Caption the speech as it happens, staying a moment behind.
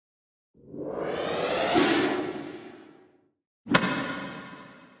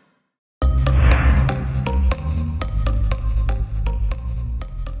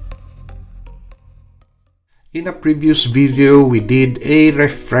In a previous video, we did a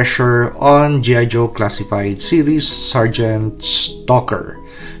refresher on G.I. Joe Classified series Sergeant Stalker.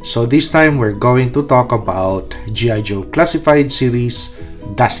 So this time we're going to talk about G.I. Joe Classified series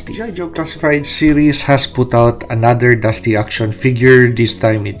Dusty. G.I. Joe Classified series has put out another Dusty action figure. This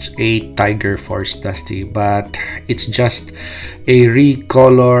time it's a Tiger Force Dusty, but it's just a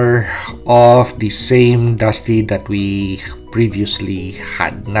recolor of the same Dusty that we previously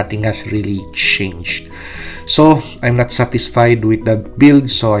had. Nothing has really changed. So I'm not satisfied with the build,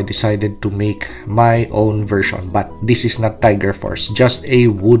 so I decided to make my own version. But this is not Tiger Force, just a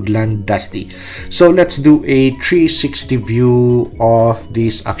Woodland Dusty. So let's do a 360 view of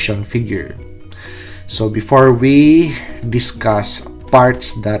this action figure. So before we discuss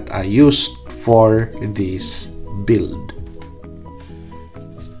parts that I used for this build.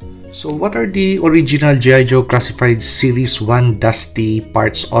 So what are the original G.I. Joe Classified Series 1 Dusty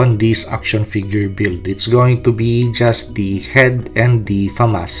parts on this action figure build? It's going to be just the head and the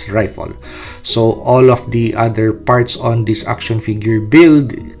FAMAS rifle. So all of the other parts on this action figure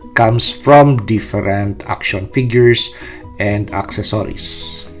build comes from different action figures and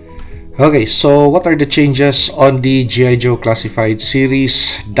accessories. Okay, so what are the changes on the G.I. Joe Classified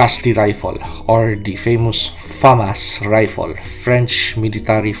Series Dusty Rifle, or the famous FAMAS rifle, French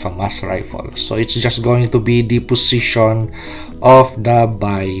military FAMAS rifle? So it's just going to be the position of the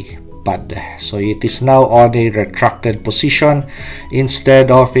bipod. So it is now on a retracted position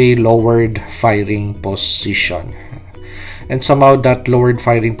instead of a lowered firing position. And somehow that lowered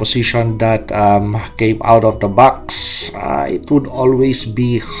firing position that came out of the box, it would always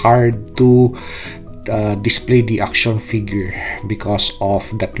be hard to display the action figure because of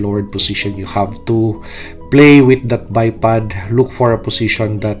that lowered position. You have to play with that bipod, look for a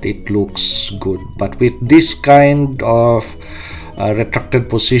position that it looks good. But with this kind of retracted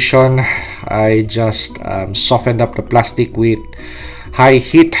position, I just softened up the plastic with high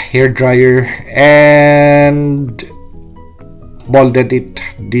heat hair dryer and molded it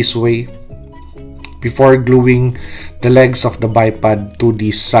this way before gluing the legs of the bipod to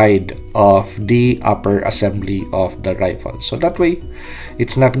the side of the upper assembly of the rifle. So that way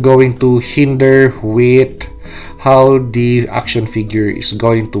it's not going to hinder with how the action figure is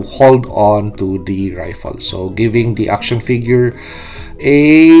going to hold on to the rifle, so giving the action figure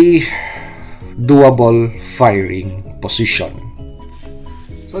a doable firing position.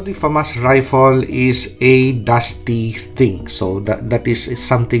 So the FAMAS rifle is a Dusty thing, so that is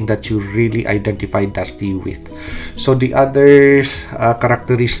something that you really identify Dusty with. So the other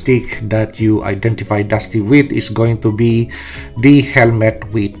characteristic that you identify Dusty with is going to be the helmet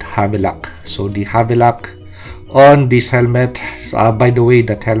with Havelock. So the Havelock on this helmet, by the way,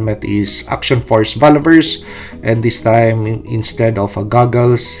 that helmet is Action Force Valverse, and this time instead of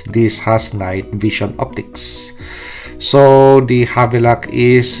goggles, this has night vision optics. So the Havelock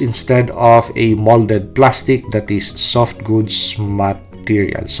is instead of a molded plastic, that is soft goods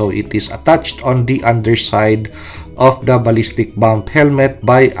material. So it is attached on the underside of the ballistic bomb helmet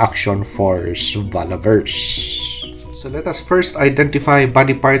by Action Force Valverse. So let us first identify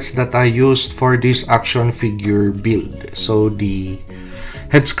body parts that I used for this action figure build. So the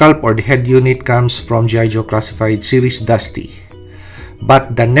head sculpt or the head unit comes from G.I. Joe Classified Series Dusty,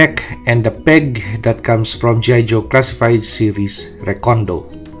 but the neck and the peg that comes from G.I. Joe Classified Series Recondo.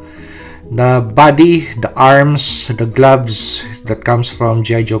 The body, the arms, the gloves that comes from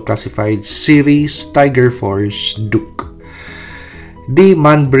G.I. Joe Classified Series Tiger Force Duke. The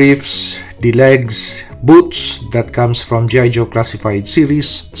man briefs, the legs, boots that comes from G.I. Joe Classified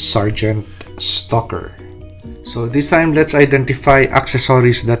Series Sergeant Stalker. So this time, let's identify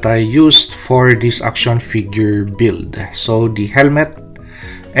accessories that I used for this action figure build. So the helmet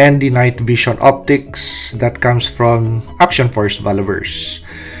and the night vision optics that comes from Action Force Valverse.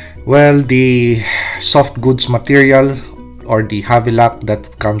 Well, the soft goods material or the Havelock that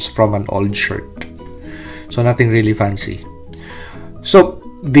comes from an old shirt. So nothing really fancy. So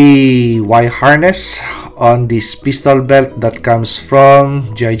the Y harness on this pistol belt that comes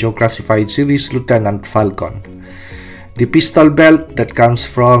from G.I. Joe Classified Series Lieutenant Falcon. The pistol belt that comes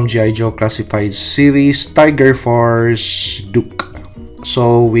from G.I. Joe Classified Series Tiger Force Duke.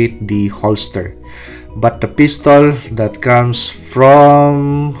 So with the holster, but the pistol that comes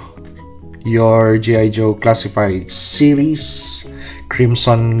from your G.I. Joe Classified Series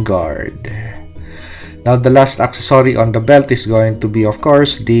Crimson Guard. Now the last accessory on the belt is going to be, of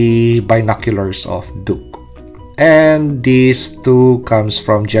course, the binoculars of Duke, and these two comes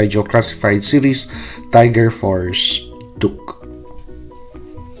from G.I. Joe Classified Series Tiger Force Duke.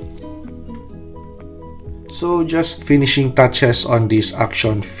 So just finishing touches on this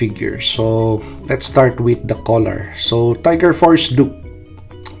action figure. So let's start with the color. So Tiger Force Duke,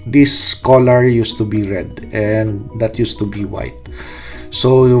 this color used to be red and that used to be white.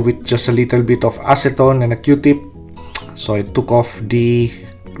 So with just a little bit of acetone and a Q-tip, so I took off the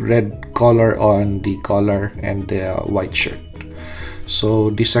red color on the collar and the white shirt. So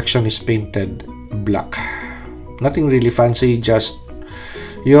this section is painted black. Nothing really fancy, just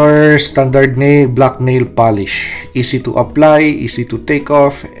your standard black nail polish. Easy to apply, easy to take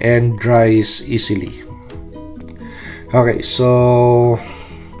off, and dries easily. Okay, so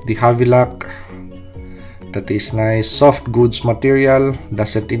the heavy lock, that is nice. Soft goods material,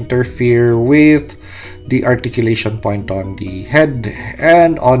 doesn't interfere with the articulation point on the head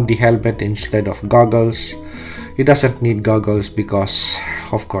and on the helmet instead of goggles. It doesn't need goggles because,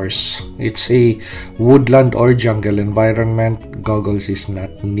 of course, it's a woodland or jungle environment. Goggles is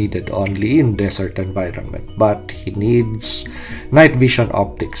not needed only in desert environment, but he needs night vision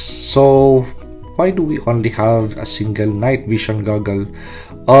optics. So why do we only have a single night vision goggle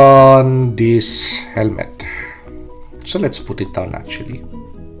on this helmet? So let's put it down actually.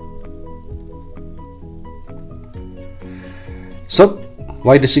 So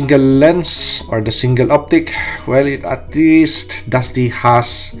why the single lens or the single optic? Well, at least Dusty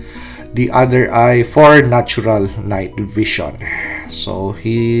has the other eye for natural night vision. So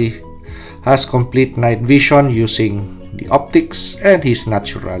he has complete night vision using the optics and his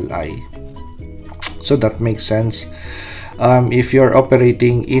natural eye. So that makes sense if you're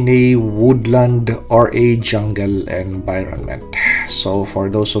operating in a woodland or a jungle environment. So for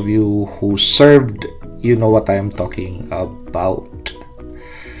those of you who served, you know what I am talking about.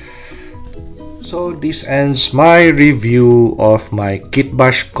 So this ends my review of my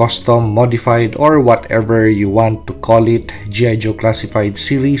Kitbash custom modified, or whatever you want to call it, G.I. Joe Classified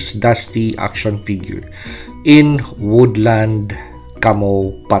Series Dusty action figure in woodland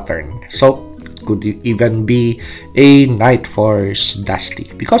camo pattern. So could even be a Night Force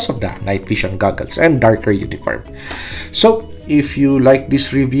Dusty because of the night vision goggles and darker uniform. So if you like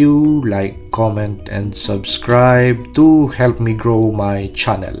this review, like, comment, and subscribe to help me grow my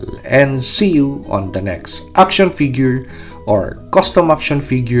channel. And see you on the next action figure or custom action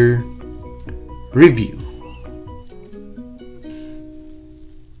figure review.